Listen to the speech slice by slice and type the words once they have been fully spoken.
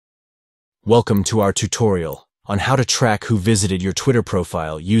Welcome to our tutorial on how to track who visited your Twitter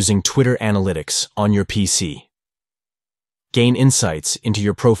profile using Twitter Analytics on your PC. Gain insights into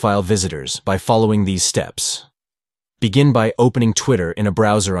your profile visitors by following these steps. Begin by opening Twitter in a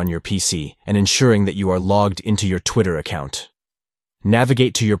browser on your PC and ensuring that you are logged into your Twitter account.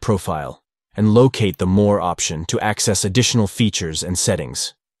 Navigate to your profile and locate the More option to access additional features and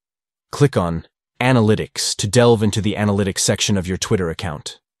settings. Click on Analytics to delve into the Analytics section of your Twitter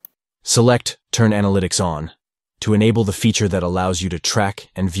account. Select Turn Analytics On to enable the feature that allows you to track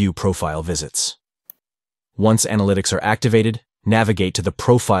and view profile visits. Once analytics are activated, navigate to the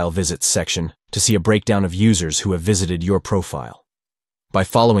Profile Visits section to see a breakdown of users who have visited your profile. By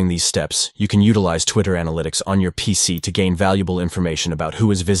following these steps, you can utilize Twitter Analytics on your PC to gain valuable information about who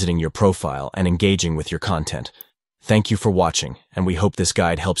is visiting your profile and engaging with your content. Thank you for watching, and we hope this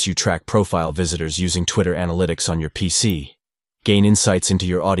guide helps you track profile visitors using Twitter Analytics on your PC. Gain insights into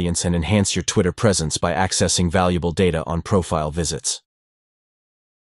your audience and enhance your Twitter presence by accessing valuable data on profile visits.